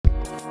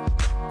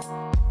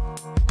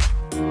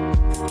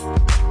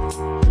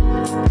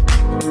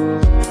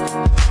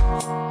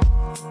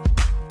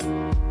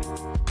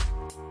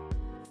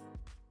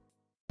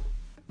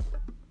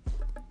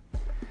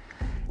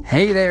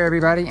Hey there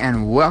everybody,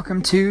 and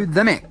welcome to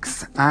The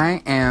Mix.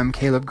 I am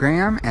Caleb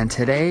Graham, and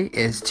today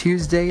is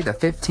Tuesday the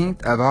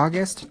 15th of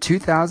August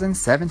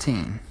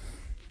 2017.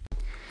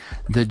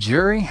 The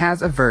jury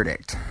has a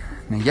verdict.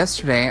 Now,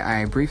 yesterday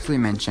I briefly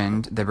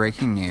mentioned the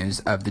breaking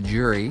news of the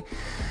jury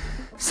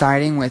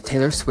siding with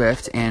Taylor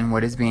Swift in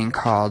what is being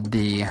called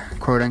the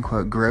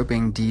quote-unquote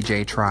groping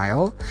DJ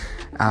trial.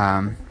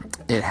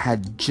 It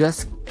had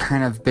just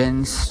kind of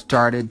been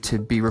started to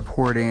be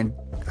reported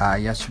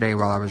yesterday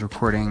while I was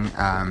recording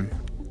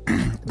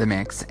The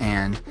Mix,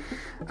 and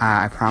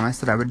I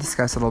promised that I would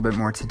discuss a little bit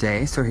more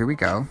today, so here we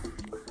go.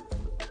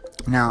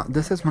 Now,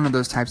 this is one of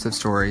those types of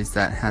stories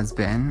that has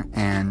been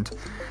and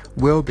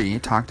will be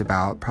talked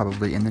about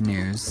probably in the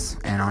news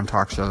and on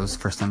talk shows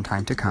for some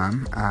time to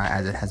come,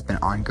 as it has been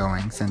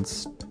ongoing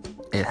since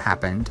it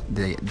happened,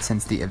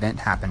 since the event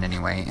happened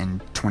anyway in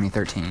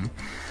 2013.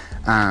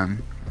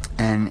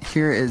 And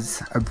here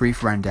is a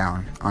brief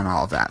rundown on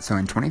all of that. So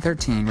in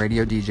 2013,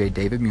 radio DJ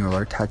David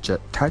Mueller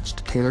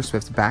touched Taylor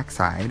Swift's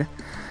backside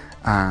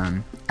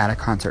at a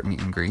concert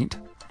meet and greet,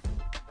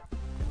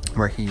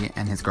 where he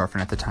and his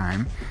girlfriend at the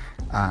time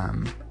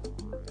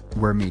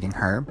were meeting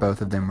her.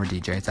 Both of them were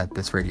DJs at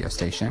this radio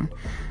station,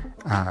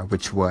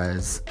 which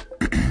was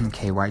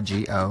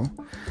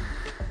KYGO.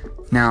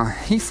 Now,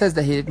 he says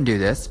that he didn't do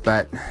this,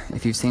 but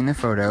if you've seen the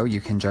photo, you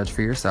can judge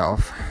for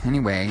yourself.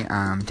 Anyway,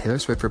 Taylor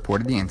Swift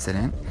reported the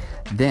incident.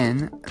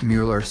 Then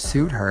Mueller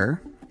sued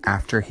her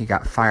after he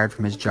got fired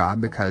from his job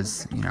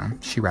because,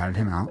 she ratted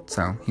him out,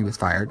 so he was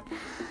fired.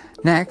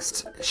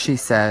 Next, she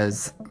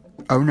says,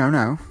 oh,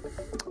 no.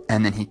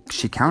 And then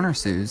she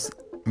countersues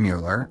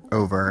Mueller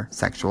over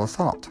sexual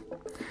assault.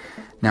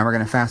 Now we're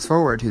going to fast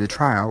forward to the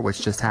trial,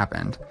 which just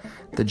happened.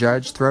 The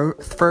judge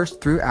first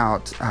threw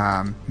out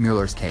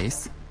Mueller's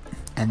case.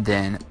 And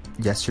then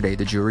yesterday,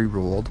 the jury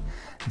ruled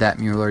that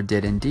Mueller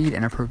did indeed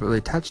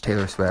inappropriately touch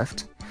Taylor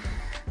Swift.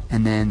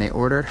 And then they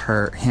ordered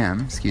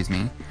him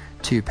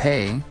to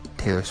pay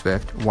Taylor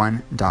Swift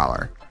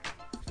 $1.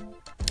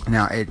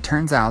 Now, it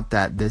turns out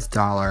that this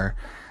dollar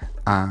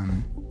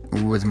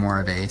was more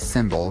of a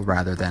symbol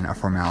rather than a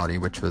formality,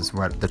 which was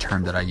what the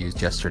term that I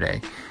used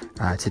yesterday.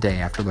 Today,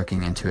 after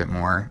looking into it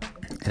more,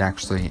 it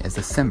actually is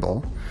a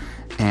symbol.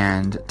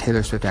 And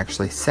Taylor Swift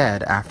actually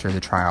said after the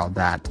trial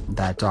that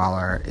that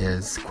dollar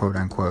is,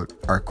 quote-unquote,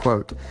 or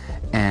quote,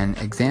 an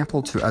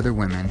example to other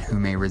women who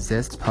may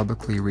resist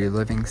publicly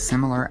reliving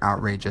similar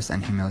outrageous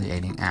and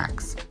humiliating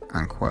acts,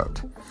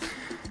 unquote.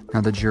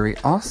 Now, the jury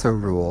also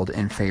ruled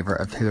in favor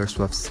of Taylor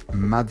Swift's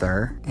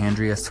mother,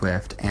 Andrea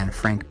Swift, and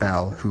Frank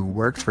Bell, who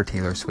works for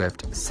Taylor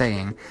Swift,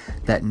 saying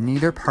that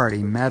neither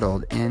party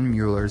meddled in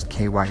Mueller's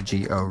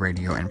KYGO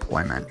radio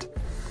employment.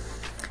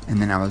 And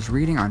then I was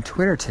reading on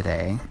Twitter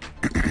today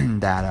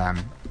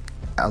that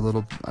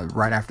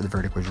right after the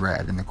verdict was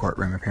read in the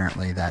courtroom,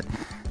 apparently, that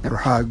there were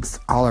hugs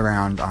all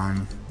around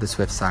on the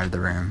Swift side of the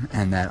room,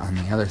 and that on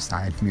the other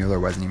side, Mueller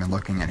wasn't even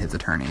looking at his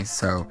attorneys.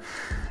 So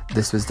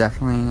this was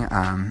definitely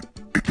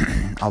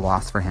a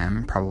loss for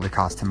him, probably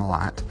cost him a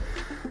lot.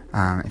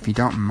 If you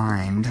don't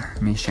mind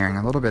me sharing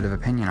a little bit of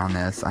opinion on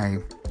this, I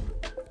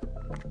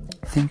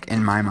think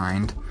in my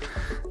mind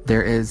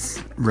there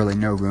is really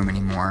no room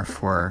anymore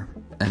for,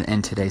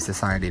 in today's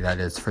society, that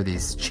is, for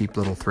these cheap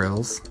little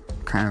thrills,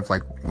 kind of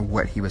like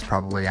what he was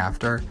probably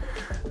after,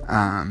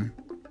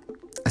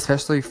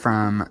 especially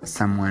from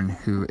someone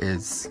who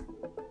is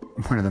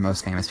one of the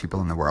most famous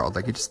people in the world.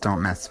 Like, you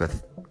don't mess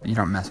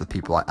with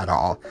people at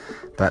all,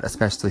 but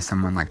especially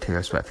someone like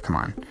Taylor Swift. Come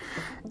on.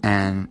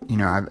 And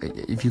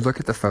if you look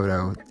at the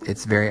photo,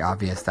 it's very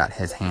obvious that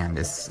his hand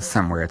is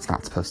somewhere it's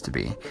not supposed to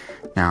be.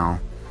 Now,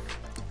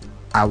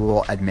 I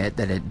will admit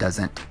that it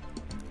doesn't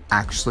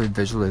actually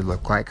visually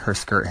look like her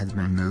skirt has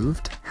been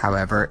moved.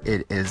 However,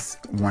 it is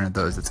one of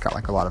those that's got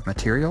like a lot of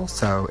material,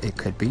 so it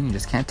could be, you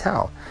just can't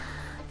tell.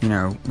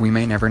 We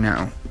may never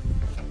know.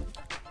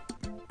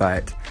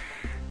 But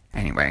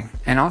anyway,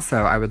 and also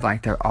I would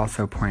like to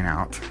also point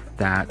out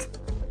that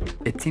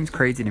it seems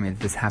crazy to me that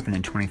this happened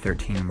in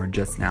 2013 and we're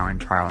just now in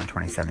trial in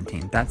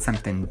 2017. That's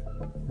something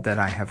that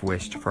I have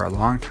wished for a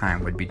long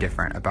time would be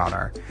different about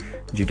our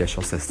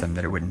judicial system,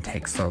 that it wouldn't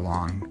take so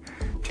long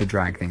to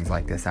drag things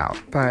like this out.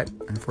 But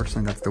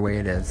unfortunately, that's the way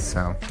it is.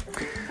 So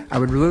I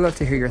would really love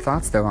to hear your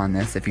thoughts, though, on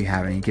this. If you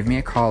have any, give me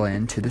a call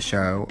in to the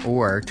show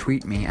or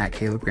tweet me at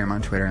Caleb Graham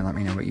on Twitter and let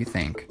me know what you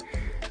think.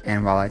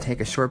 And while I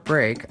take a short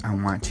break, I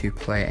want to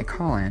play a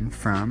call-in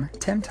from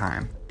Tim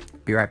Time.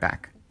 Be right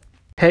back.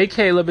 Hey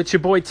Caleb, it's your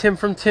boy Tim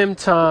from Tim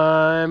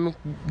Time.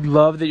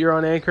 Love that you're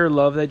on Anchor,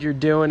 love that you're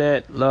doing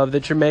it, love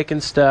that you're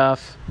making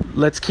stuff.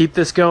 Let's keep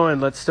this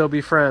going, let's still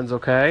be friends,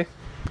 okay?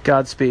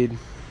 Godspeed.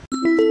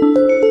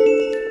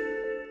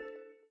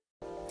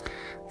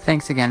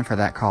 Thanks again for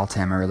that call,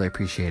 Tim. I really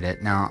appreciate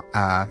it. Now,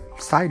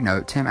 side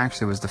note, Tim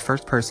actually was the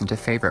first person to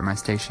favorite my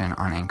station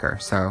on Anchor,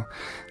 so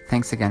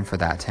thanks again for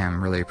that,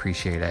 Tim. Really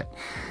appreciate it.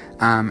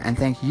 And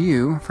thank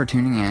you for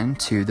tuning in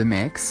to The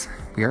Mix.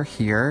 We are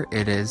here.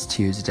 It is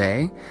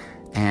Tuesday,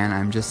 and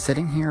I'm just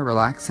sitting here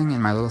relaxing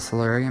in my little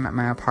solarium at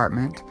my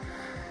apartment,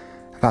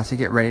 about to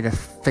get ready to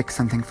fix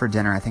something for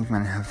dinner. I think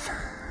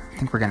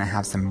think we're going to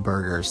have some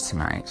burgers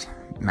tonight.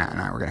 Matt and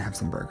I were going to have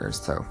some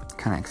burgers, so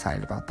kind of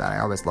excited about that. I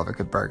always love a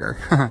good burger.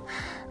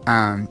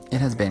 It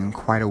has been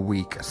quite a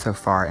week so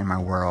far in my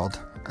world.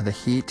 The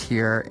heat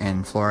here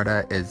in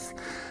Florida is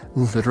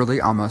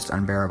literally almost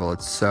unbearable.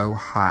 It's so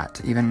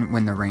hot. Even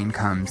when the rain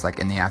comes, like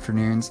in the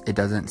afternoons, it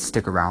doesn't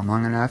stick around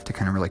long enough to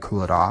kind of really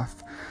cool it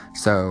off.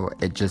 So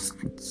it just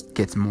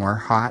gets more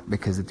hot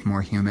because it's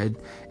more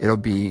humid. It'll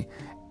be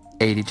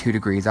 82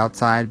 degrees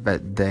outside,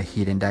 but the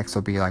heat index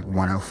will be like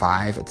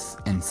 105. It's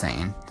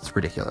insane. It's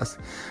ridiculous.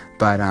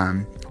 But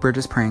we're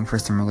just praying for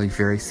some relief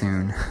very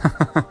soon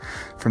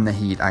from the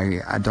heat.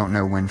 I don't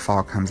know when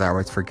fall comes. I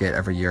always forget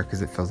every year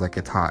because it feels like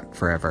it's hot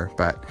forever.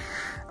 But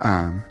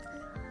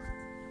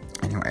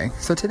anyway,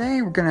 so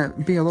today we're going to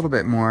be a little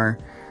bit more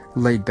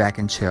laid back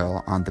and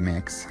chill on The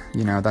Mix.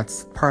 You know,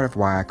 that's part of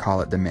why I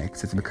call it The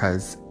Mix. It's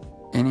because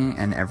any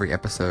and every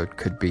episode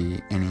could be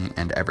any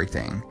and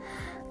everything.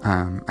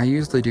 I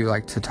usually do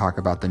like to talk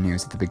about the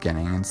news at the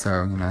beginning, and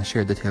so, you know, I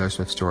shared the Taylor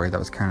Swift story. That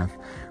was kind of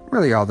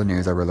really all the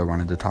news I really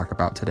wanted to talk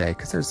about today,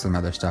 because there's some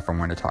other stuff I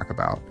wanted to talk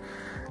about.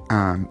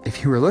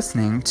 If you were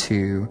listening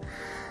to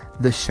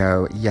the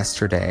show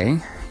yesterday,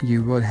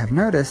 you would have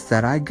noticed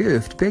that I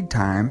goofed big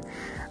time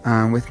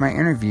with my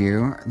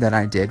interview that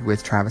I did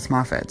with Travis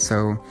Moffatt.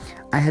 So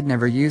I had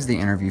never used the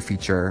interview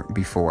feature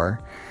before,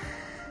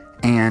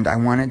 and I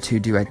wanted to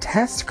do a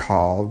test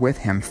call with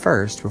him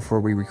first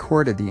before we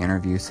recorded the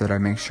interview so that I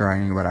make sure I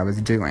knew what I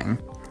was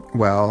doing.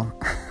 Well,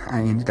 I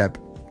ended up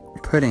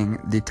putting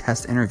the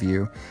test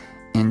interview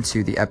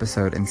into the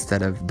episode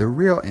instead of the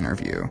real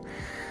interview.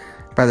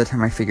 By the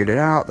time I figured it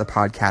out, the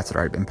podcast had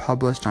already been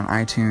published on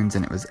iTunes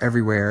and it was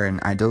everywhere, and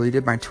I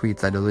deleted my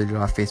tweets, I deleted it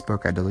off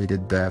Facebook, I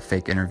deleted the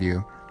fake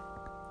interview,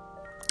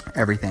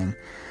 everything.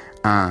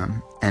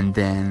 And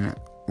then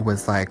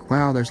was like,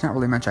 well, there's not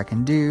really much I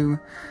can do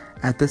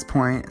at this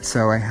point,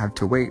 so I have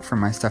to wait for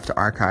my stuff to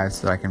archive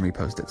so that I can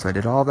repost it. So I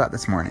did all of that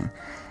this morning.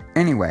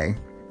 Anyway,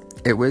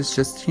 it was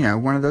just, you know,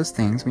 one of those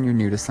things when you're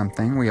new to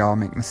something. We all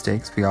make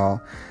mistakes. We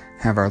all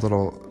have our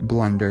little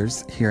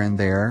blunders here and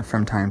there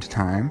from time to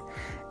time.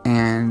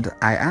 And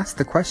I asked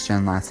the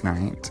question last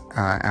night,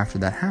 after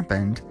that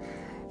happened,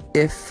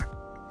 if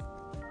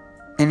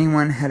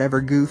anyone had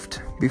ever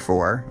goofed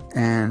before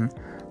and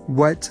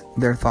what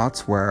their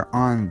thoughts were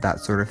on that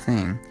sort of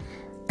thing.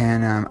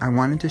 And I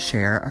wanted to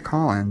share a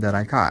call-in that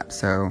I got.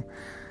 So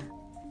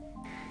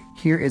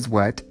here is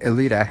what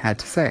Elita had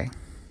to say.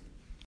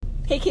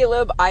 Hey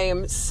Caleb, I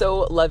am so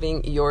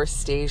loving your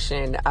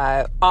station.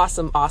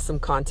 Awesome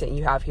content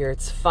you have here.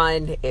 It's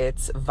fun,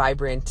 it's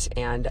vibrant,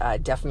 and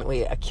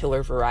definitely a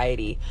killer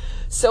variety.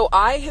 So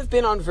I have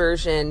been on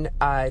version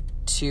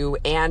 2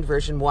 and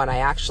version 1. I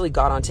actually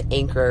got onto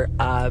Anchor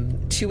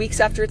 2 weeks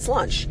after its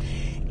launch.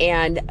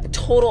 And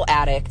total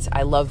addict.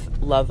 I love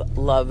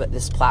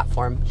this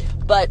platform.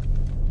 But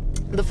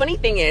the funny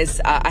thing is,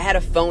 I had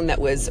a phone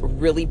that was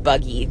really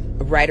buggy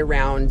right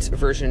around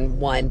version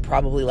 1,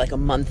 probably like a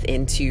month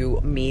into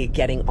me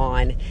getting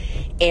on.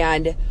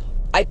 And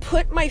I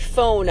put my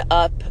phone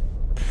up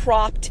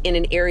propped in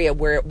an area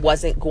where it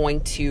wasn't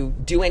going to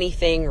do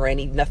anything or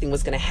nothing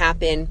was going to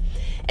happen.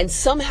 And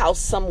somehow,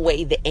 some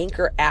way, the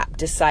Anchor app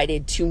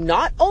decided to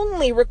not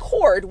only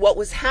record what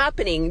was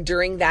happening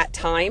during that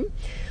time,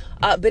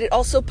 but it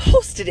also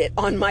posted it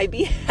on my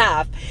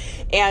behalf.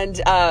 And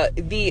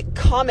the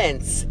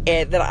comments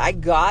that I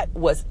got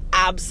was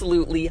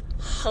absolutely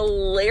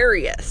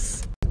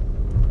hilarious.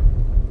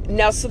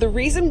 Now, so the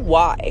reason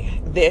why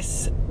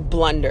this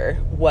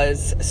blunder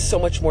was so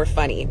much more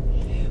funny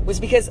was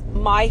because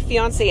my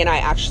fiance and I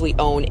actually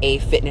own a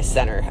fitness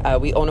center.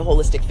 We own a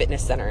holistic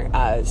fitness center.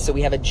 So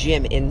we have a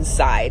gym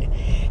inside.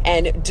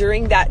 And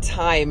during that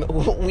time,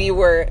 we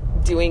were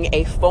doing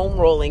a foam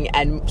rolling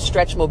and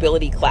stretch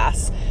mobility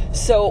class.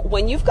 So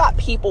when you've got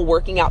people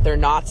working out their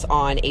knots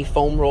on a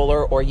foam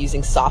roller or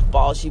using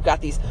softballs, you've got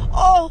these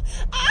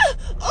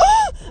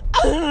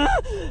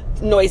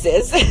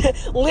noises,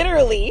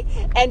 literally.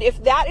 And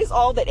if that is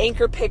all that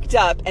Anchor picked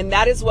up and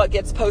that is what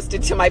gets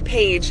posted to my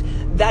page,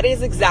 that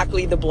is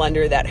exactly the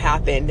blunder that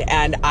happened.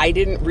 And I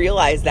didn't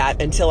realize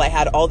that until I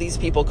had all these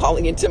people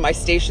calling into my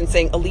station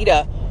saying,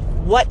 Alita,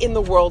 what in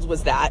the world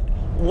was that?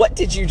 What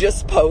did you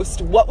just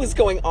post? What was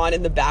going on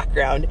in the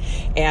background?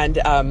 And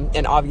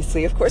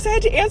obviously, of course, I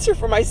had to answer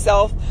for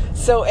myself.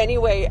 So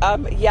anyway,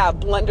 yeah,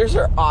 blunders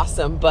are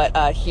awesome.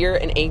 But here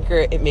in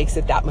Anchor, it makes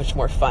it that much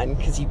more fun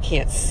because you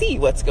can't see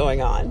what's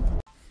going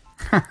on.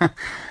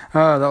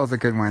 Oh, that was a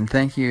good one.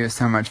 Thank you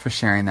so much for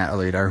sharing that,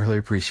 Alita. I really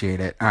appreciate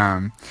it.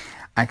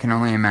 I can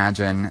only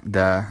imagine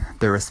the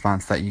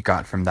response that you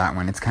got from that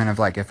one. It's kind of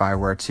like if I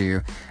were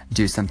to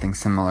do something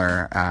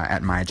similar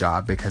at my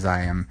job, because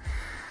I'm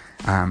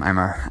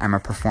a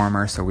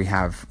performer, so we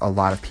have a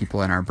lot of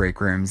people in our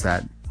break rooms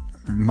at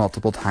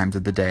multiple times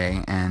of the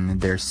day, and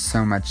there's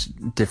so much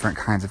different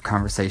kinds of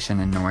conversation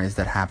and noise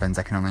that happens.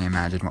 I can only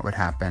imagine what would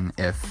happen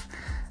if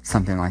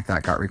something like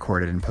that got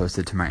recorded and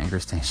posted to my Anchor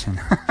station.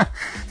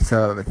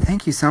 So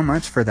thank you so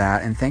much for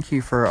that, and thank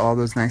you for all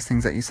those nice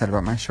things that you said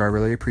about my show. I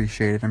really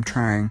appreciate it. I'm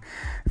trying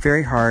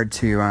very hard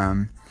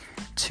to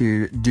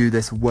to do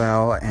this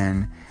well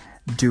and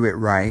do it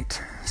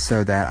right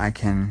so that I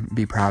can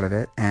be proud of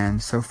it.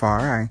 And so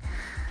far,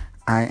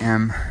 I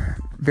am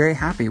very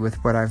happy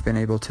with what I've been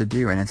able to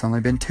do, and it's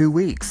only been 2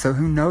 weeks, so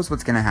who knows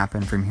what's going to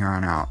happen from here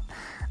on out.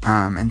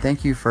 And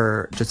thank you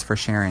for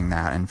sharing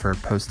that and for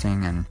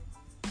posting and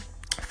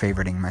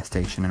favoriting my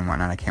station and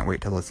whatnot. I can't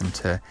wait to listen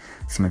to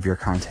some of your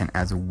content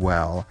as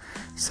well.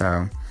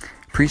 So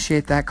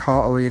appreciate that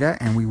call, Alita,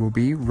 and we will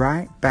be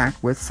right back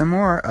with some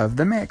more of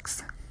The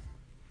Mix.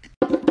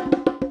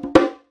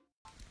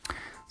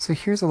 So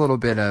here's a little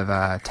bit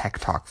of tech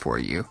talk for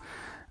you.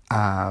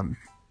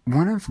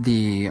 One of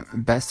the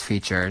best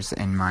features,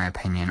 in my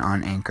opinion,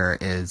 on Anchor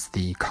is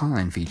the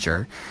call-in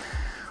feature,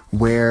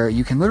 where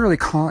you can literally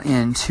call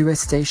in to a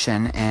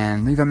station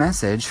and leave a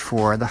message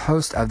for the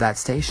host of that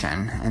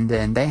station, and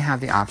then they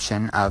have the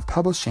option of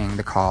publishing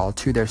the call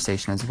to their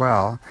station as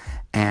well,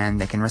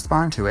 and they can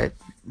respond to it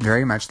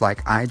very much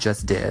like I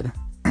just did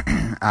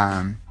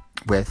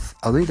with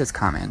Alita's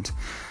comment,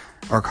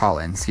 or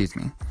call-in, excuse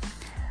me.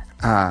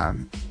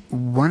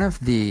 One of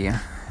the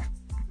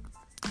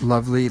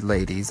lovely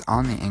ladies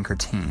on the Anchor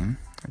team,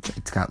 which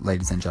it's got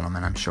ladies and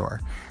gentlemen, I'm sure,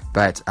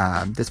 but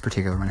this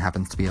particular one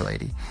happens to be a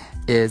lady,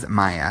 is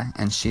Maya,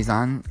 and she's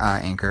on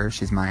Anchor.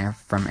 She's Maya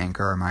from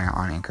Anchor, or Maya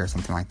on Anchor,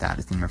 something like that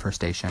is the name of her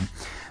station.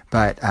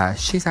 But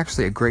she's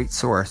actually a great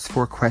source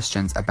for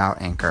questions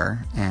about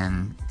Anchor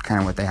and kind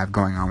of what they have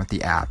going on with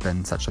the app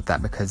and such like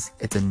that, because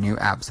it's a new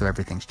app, so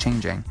everything's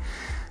changing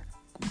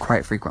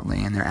quite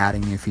frequently, and they're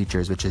adding new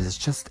features, which is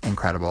just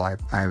incredible.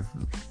 I've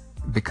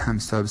become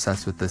so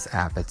obsessed with this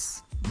app,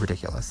 it's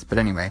ridiculous. But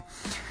anyway,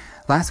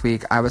 last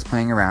week I was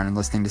playing around and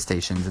listening to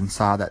stations and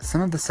saw that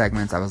some of the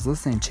segments I was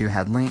listening to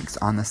had links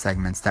on the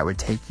segments that would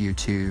take you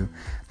to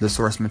the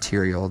source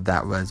material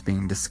that was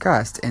being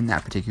discussed in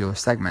that particular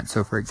segment.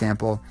 So for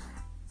example,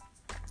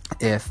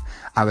 if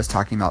I was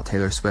talking about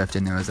Taylor Swift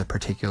and there was a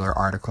particular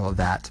article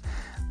that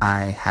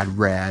I had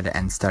read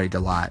and studied a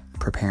lot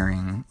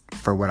preparing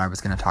for what I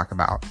was going to talk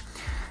about,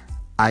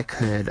 I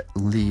could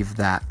leave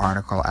that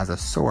article as a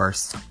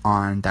source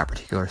on that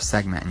particular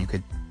segment, and you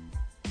could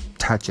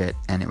touch it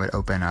and it would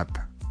open up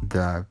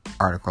the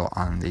article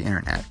on the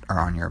internet or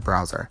on your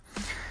browser.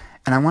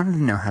 And I wanted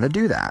to know how to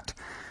do that.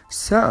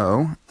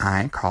 So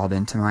I called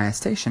into my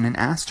station and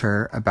asked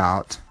her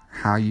about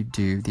how you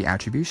do the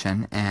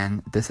attribution,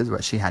 and this is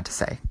what she had to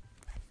say.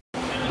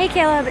 Hey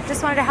Caleb,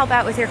 just wanted to help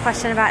out with your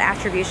question about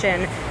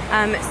attribution.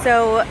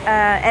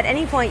 At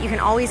any point you can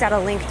always add a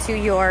link to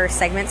your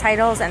segment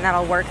titles, and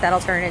that'll work. That'll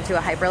turn into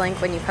a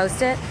hyperlink when you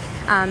post it.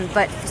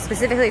 But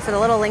specifically for the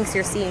little links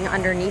you're seeing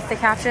underneath the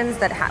captions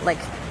that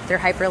they're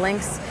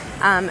hyperlinks,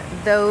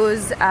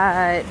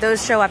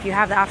 those show up. You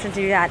have the option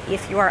to do that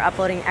if you are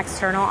uploading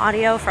external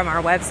audio from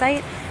our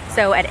website.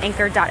 So at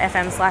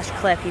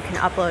anchor.fm/clip, you can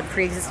upload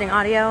pre-existing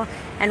audio,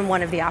 and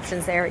one of the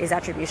options there is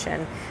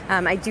attribution.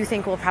 I do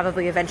think we'll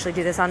probably eventually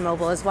do this on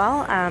mobile as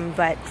well,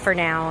 but for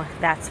now,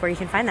 that's where you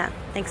can find that.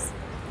 Thanks.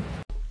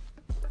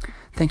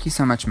 Thank you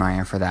so much,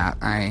 Maya, for that.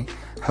 I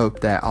hope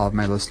that all of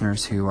my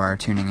listeners who are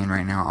tuning in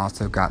right now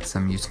also got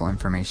some useful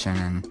information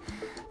and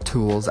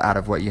tools out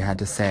of what you had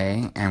to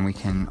say, and we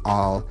can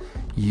all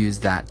use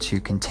that to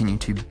continue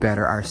to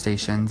better our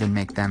stations and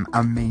make them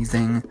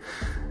amazing,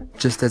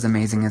 just as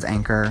amazing as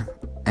Anchor,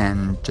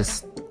 and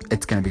just,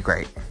 it's going to be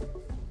great.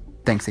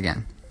 Thanks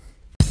again.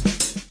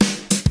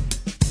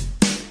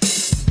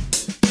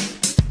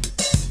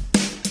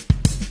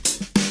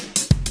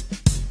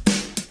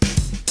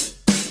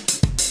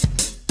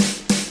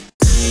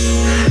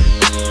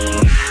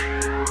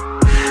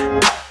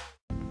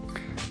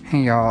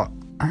 Hey y'all,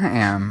 I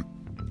am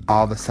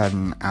all of a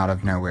sudden out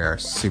of nowhere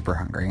super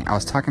hungry. I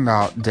was talking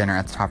about dinner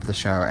at the top of the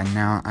show, and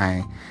now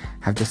I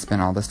have just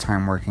spent all this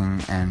time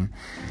working and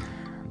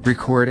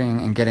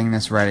recording and getting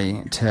this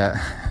ready to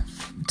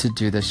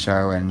do this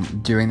show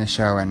and doing the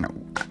show, and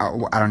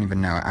I don't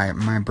even know.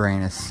 My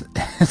brain is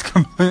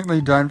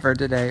completely done for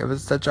today. It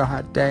was such a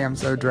hot day. I'm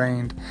so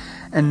drained,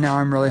 and now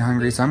I'm really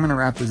hungry, so I'm gonna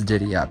wrap this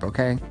ditty up,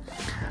 okay?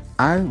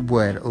 I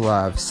would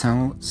love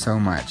so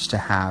much to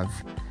have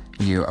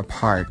you a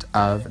part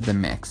of the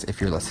mix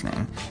if you're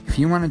listening. If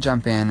you want to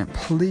jump in,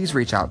 please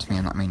reach out to me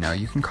and let me know.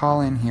 You can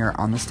call in here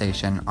on the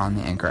station on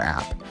the Anchor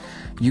app.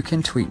 You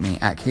can tweet me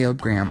at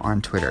Caleb Graham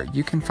on Twitter.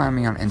 You can find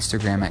me on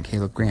Instagram at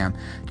Caleb Graham.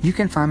 You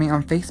can find me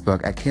on Facebook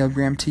at Caleb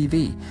Graham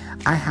TV.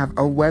 I have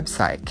a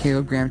website,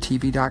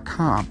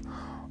 calebgrahamtv.com.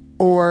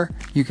 Or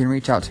you can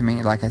reach out to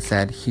me, like I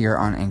said, here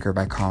on Anchor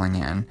by calling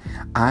in.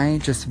 I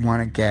just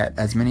want to get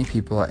as many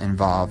people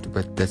involved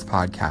with this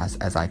podcast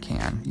as I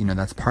can. You know,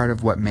 that's part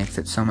of what makes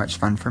it so much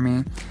fun for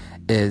me,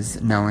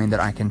 is knowing that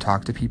I can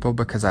talk to people,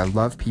 because I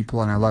love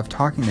people and I love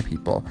talking to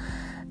people.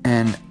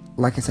 And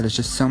like I said, it's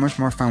just so much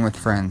more fun with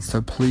friends.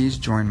 So please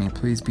join me.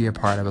 Please be a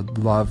part. I would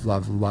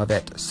love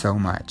it so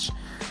much.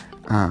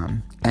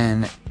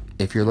 And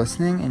if you're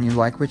listening and you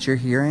like what you're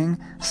hearing,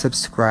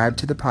 subscribe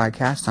to the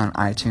podcast on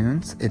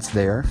iTunes. It's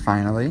there,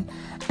 finally.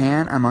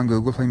 And I'm on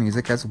Google Play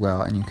Music as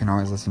well, and you can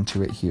always listen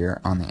to it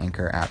here on the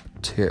Anchor app,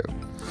 too.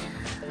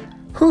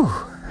 Whew.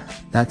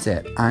 that's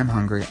it. I'm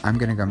hungry. I'm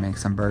going to go make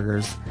some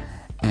burgers.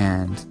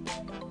 And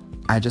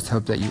I just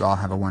hope that you all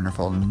have a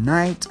wonderful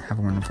night, have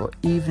a wonderful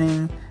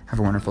evening, have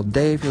a wonderful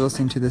day if you're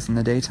listening to this in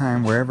the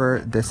daytime. Wherever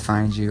this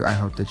finds you, I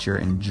hope that you're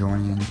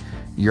enjoying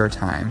your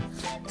time.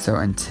 So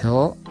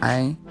until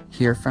I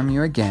hear from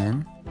you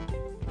again,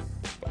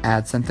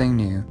 add something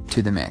new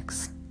to the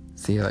mix.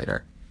 See you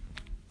later.